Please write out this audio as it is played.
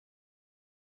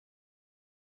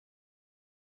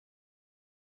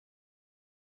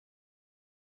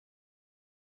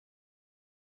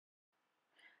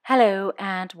Hello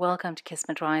and welcome to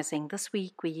Kismet Rising. This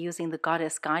week we're using the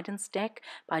Goddess Guidance deck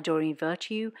by Doreen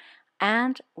Virtue,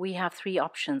 and we have three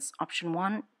options: option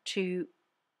 1, 2,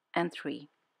 and 3.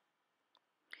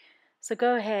 So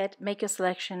go ahead, make your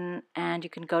selection, and you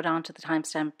can go down to the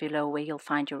timestamp below where you'll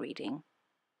find your reading.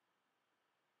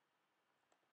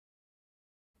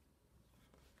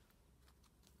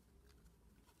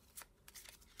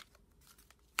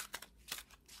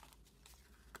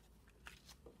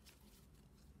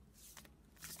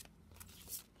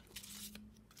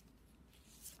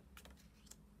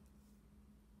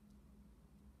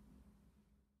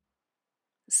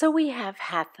 So we have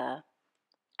Hatha,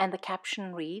 and the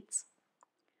caption reads,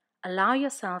 "Allow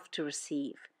yourself to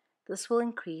receive. This will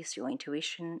increase your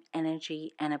intuition,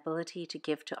 energy, and ability to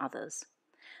give to others."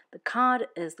 The card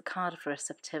is the card of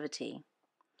receptivity.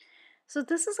 So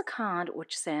this is a card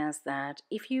which says that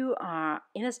if you are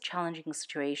in a challenging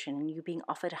situation and you're being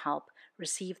offered help,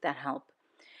 receive that help.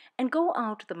 And go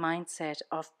out with the mindset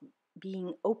of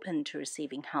being open to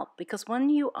receiving help. Because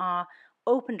when you are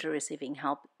open to receiving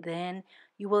help, then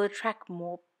you will attract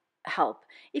more help.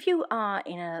 If you are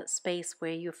in a space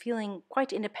where you're feeling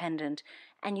quite independent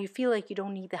and you feel like you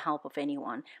don't need the help of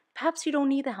anyone, perhaps you don't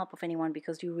need the help of anyone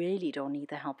because you really don't need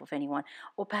the help of anyone,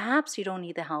 or perhaps you don't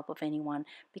need the help of anyone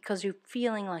because you're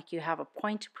feeling like you have a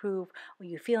point to prove, or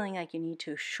you're feeling like you need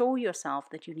to show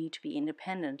yourself that you need to be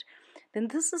independent, then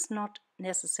this is not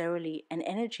necessarily an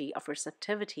energy of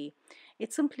receptivity.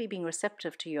 It's simply being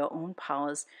receptive to your own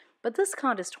powers. But this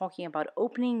card is talking about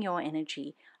opening your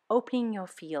energy, opening your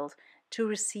field to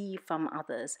receive from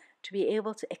others, to be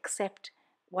able to accept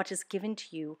what is given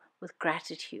to you with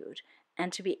gratitude,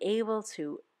 and to be able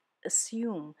to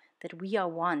assume that we are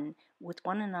one with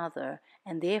one another,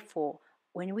 and therefore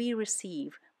when we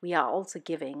receive, we are also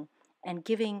giving and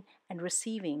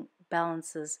receiving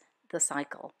balances the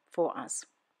cycle for us.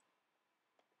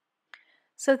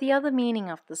 So the other meaning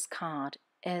of this card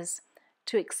is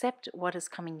to accept what is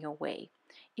coming your way.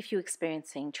 If you're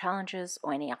experiencing challenges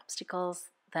or any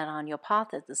obstacles that are on your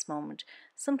path at this moment,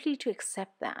 simply to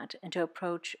accept that and to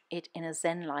approach it in a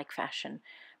Zen-like fashion.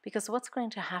 Because what's going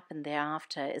to happen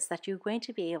thereafter is that you're going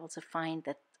to be able to find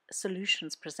that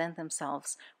solutions present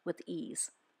themselves with ease.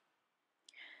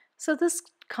 So this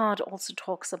card also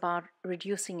talks about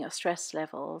reducing your stress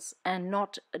levels and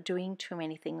not doing too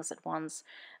many things at once,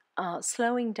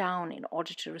 slowing down in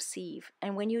order to receive.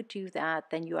 And when you do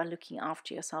that, then you are looking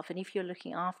after yourself. And if you're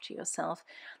looking after yourself,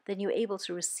 then you're able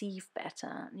to receive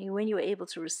better. And when you're able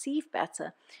to receive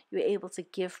better, you're able to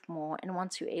give more. And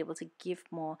once you're able to give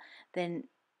more, then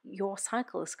your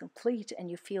cycle is complete and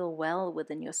you feel well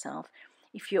within yourself.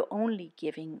 If you're only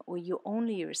giving or you're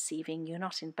only receiving, you're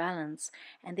not in balance,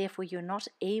 and therefore you're not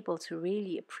able to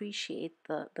really appreciate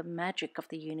the magic of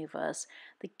the universe,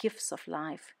 the gifts of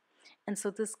life. And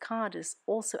so this card is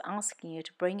also asking you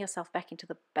to bring yourself back into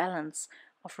the balance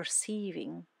of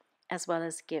receiving as well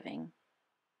as giving.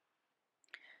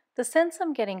 The sense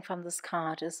I'm getting from this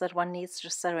card is that one needs to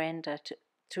surrender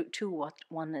to what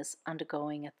one is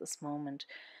undergoing at this moment.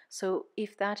 So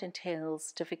if that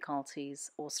entails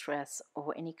difficulties or stress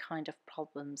or any kind of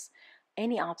problems,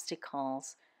 any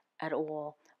obstacles at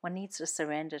all, one needs to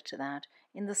surrender to that.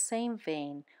 In the same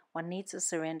vein, one needs to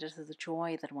surrender to the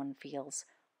joy that one feels,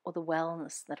 or the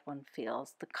wellness that one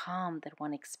feels, the calm that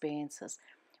one experiences.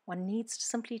 One needs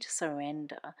simply to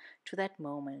surrender to that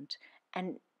moment.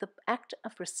 And the act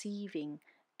of receiving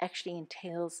actually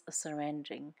entails a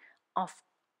surrendering of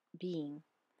being,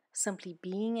 simply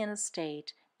being in a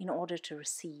state in order to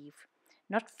receive,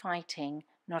 not fighting,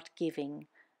 not giving,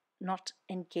 not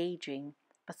engaging,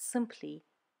 but simply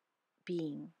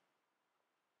being.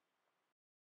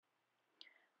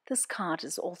 This card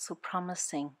is also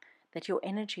promising that your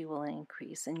energy will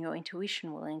increase and your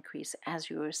intuition will increase as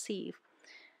you receive.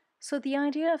 So the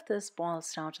idea of this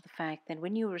boils down to the fact that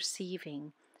when you're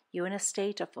receiving, you're in a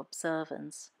state of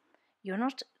observance. You're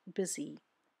not busy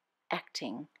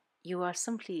acting. You are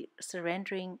simply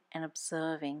surrendering and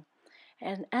observing.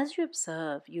 And as you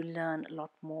observe, you learn a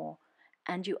lot more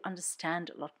and you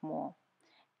understand a lot more.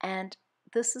 And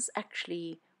this is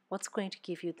actually what's going to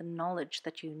give you the knowledge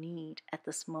that you need at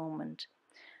this moment.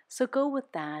 So go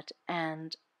with that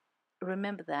and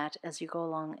remember that as you go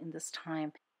along in this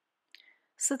time.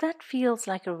 So that feels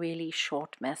like a really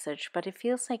short message, but it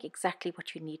feels like exactly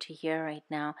what you need to hear right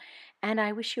now. And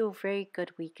I wish you a very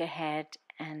good week ahead,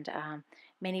 and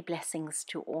many blessings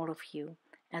to all of you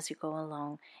as you go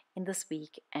along in this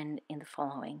week and in the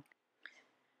following.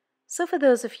 So for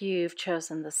those of you who've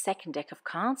chosen the second deck of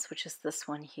cards, which is this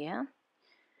one here,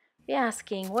 we're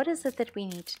asking, what is it that we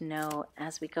need to know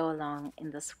as we go along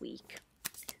in this week?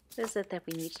 What is it that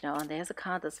we need to know? And there's a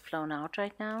card that's flown out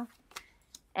right now,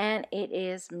 and it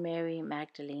is Mary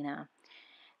Magdalena.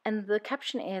 And the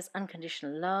caption is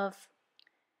unconditional love.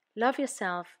 Love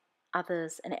yourself,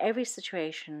 others, and every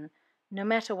situation, no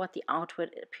matter what the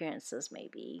outward appearances may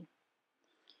be.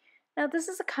 Now, this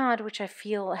is a card which I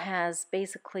feel has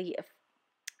basically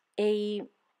a,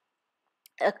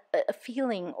 a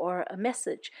feeling or a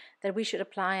message that we should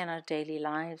apply in our daily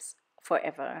lives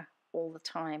forever, all the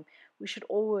time. We should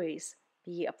always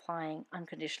be applying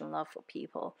unconditional love for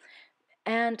people.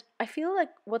 And I feel like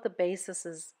what the basis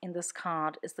is in this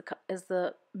card is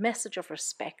the message of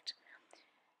respect.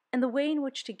 And the way in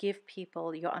which to give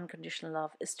people your unconditional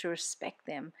love is to respect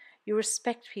them. You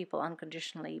respect people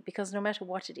unconditionally because no matter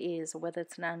what it is, whether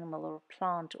it's an animal or a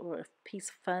plant or a piece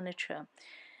of furniture,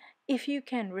 if you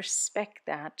can respect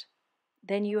that,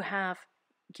 then you have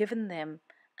given them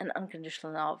an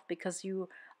unconditional love because you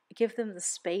give them the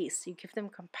space, you give them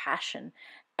compassion,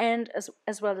 and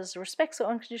as well as respect. So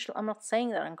unconditional, I'm not saying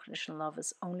that unconditional love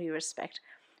is only respect,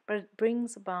 but it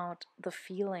brings about the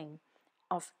feeling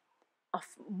of of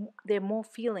there are more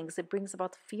feelings. It brings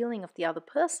about the feeling of the other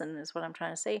person, is what I'm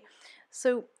trying to say.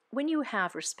 So when you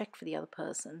have respect for the other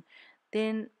person,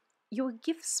 then you will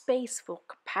give space for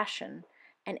compassion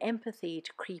and empathy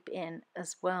to creep in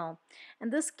as well.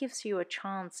 And this gives you a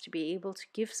chance to be able to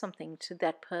give something to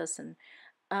that person,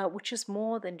 which is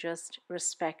more than just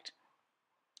respect.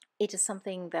 It is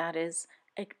something that is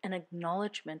an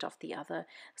acknowledgement of the other.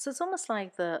 So it's almost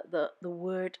like the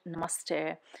word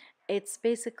namaste. It's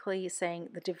basically saying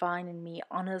the divine in me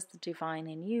honors the divine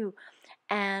in you.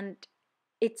 And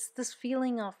it's this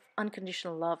feeling of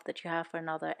unconditional love that you have for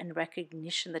another and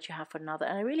recognition that you have for another.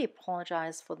 And I really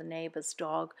apologize for the neighbor's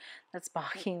dog that's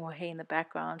barking away in the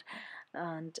background.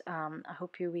 And I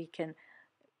hope we can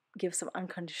give some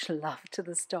unconditional love to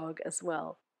this dog as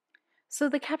well. So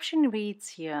the caption reads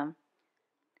here: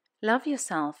 love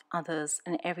yourself, others,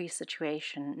 in every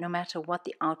situation, no matter what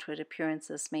the outward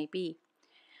appearances may be.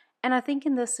 And I think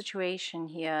in this situation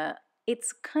here,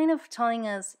 it's kind of telling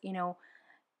us,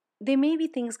 there may be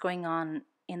things going on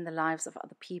in the lives of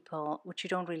other people which you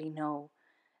don't really know.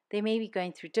 They may be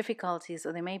going through difficulties,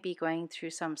 or they may be going through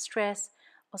some stress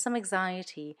or some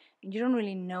anxiety, and you don't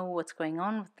really know what's going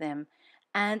on with them.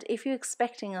 And if you're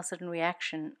expecting a certain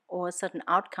reaction or a certain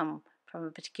outcome from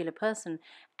a particular person,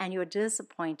 and you're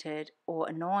disappointed or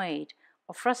annoyed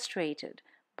or frustrated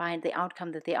by the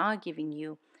outcome that they are giving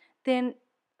you, then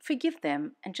forgive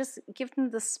them and just give them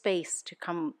the space to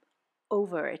come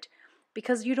over it,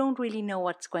 because you don't really know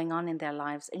what's going on in their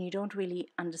lives and you don't really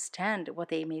understand what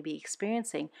they may be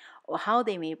experiencing or how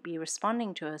they may be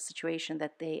responding to a situation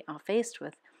that they are faced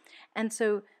with. And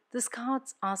so this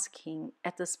card's asking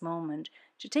at this moment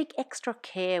to take extra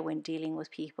care when dealing with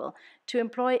people, to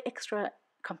employ extra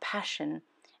compassion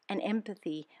and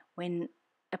empathy when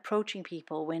approaching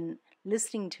people, when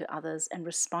listening to others and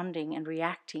responding and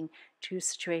reacting to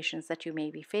situations that you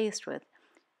may be faced with.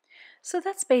 So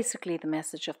that's basically the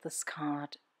message of this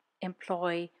card.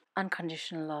 Employ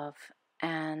unconditional love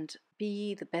and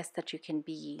be the best that you can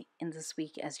be in this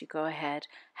week as you go ahead.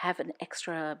 Have an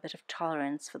extra bit of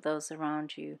tolerance for those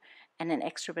around you and an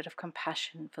extra bit of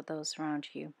compassion for those around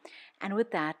you. And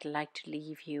with that, I'd like to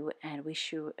leave you and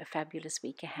wish you a fabulous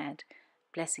week ahead.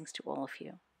 Blessings to all of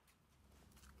you.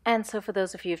 And so for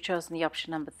those of you who've chosen the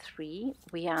option number 3,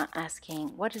 we are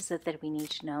asking, what is it that we need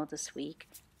to know this week?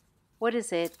 What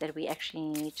is it that we actually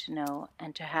need to know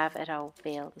and to have at our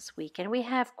veil this week? And we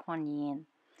have Kuan Yin.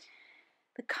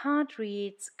 The card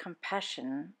reads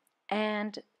compassion,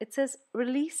 and it says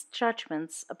release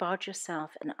judgments about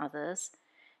yourself and others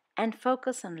and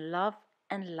focus on love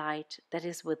and light that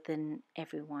is within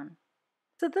everyone.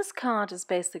 So this card is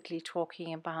basically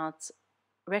talking about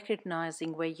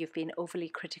recognizing where you've been overly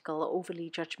critical or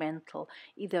overly judgmental,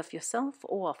 either of yourself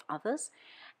or of others,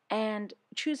 and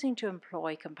choosing to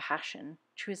employ compassion,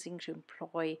 choosing to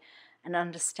employ an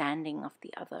understanding of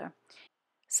the other.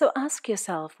 So ask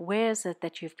yourself, where is it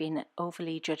that you've been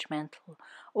overly judgmental?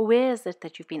 Or where is it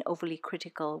that you've been overly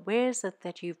critical? Where is it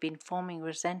that you've been forming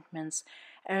resentments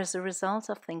as a result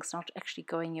of things not actually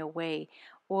going your way,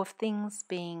 or of things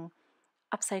being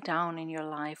upside down in your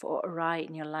life or awry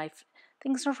in your life,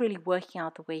 things not really working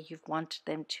out the way you've wanted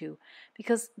them to?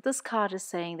 Because this card is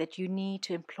saying that you need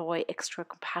to employ extra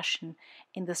compassion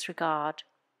in this regard.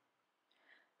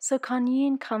 So Kuan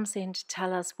Yin comes in to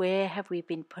tell us, where have we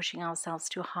been pushing ourselves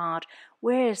too hard?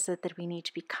 Where is it that we need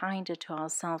to be kinder to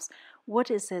ourselves? What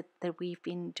is it that we've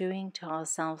been doing to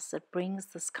ourselves that brings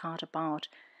this card about?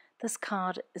 This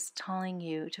card is telling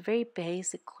you to very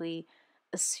basically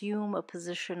assume a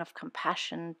position of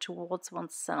compassion towards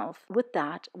oneself. With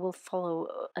that will follow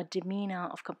a demeanor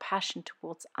of compassion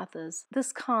towards others.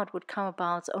 This card would come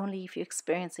about only if you're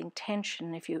experiencing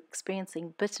tension, if you're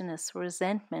experiencing bitterness or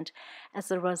resentment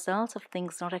as a result of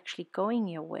things not actually going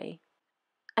your way.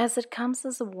 As it comes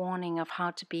as a warning of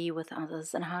how to be with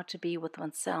others and how to be with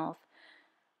oneself,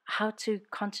 how to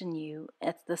continue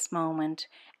at this moment,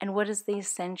 and what is the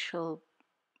essential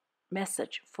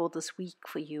message for this week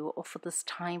for you or for this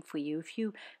time for you. If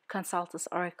you consult this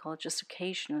oracle just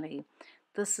occasionally,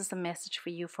 this is a message for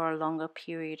you for a longer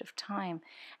period of time,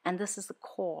 and this is the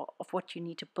core of what you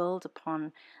need to build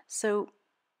upon. So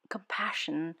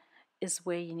compassion is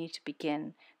where you need to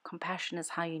begin. Compassion is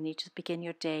how you need to begin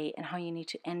your day and how you need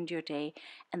to end your day,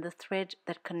 and the thread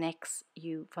that connects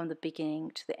you from the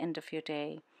beginning to the end of your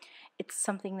day. It's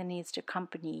something that needs to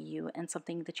accompany you and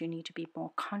something that you need to be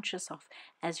more conscious of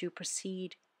as you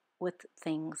proceed with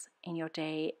things in your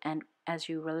day and as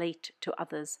you relate to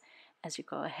others as you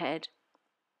go ahead.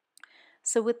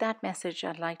 So with that message,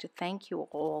 I'd like to thank you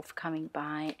all for coming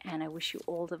by, and I wish you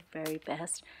all the very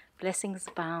best. Blessings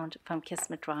abound from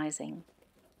Kismet Rising.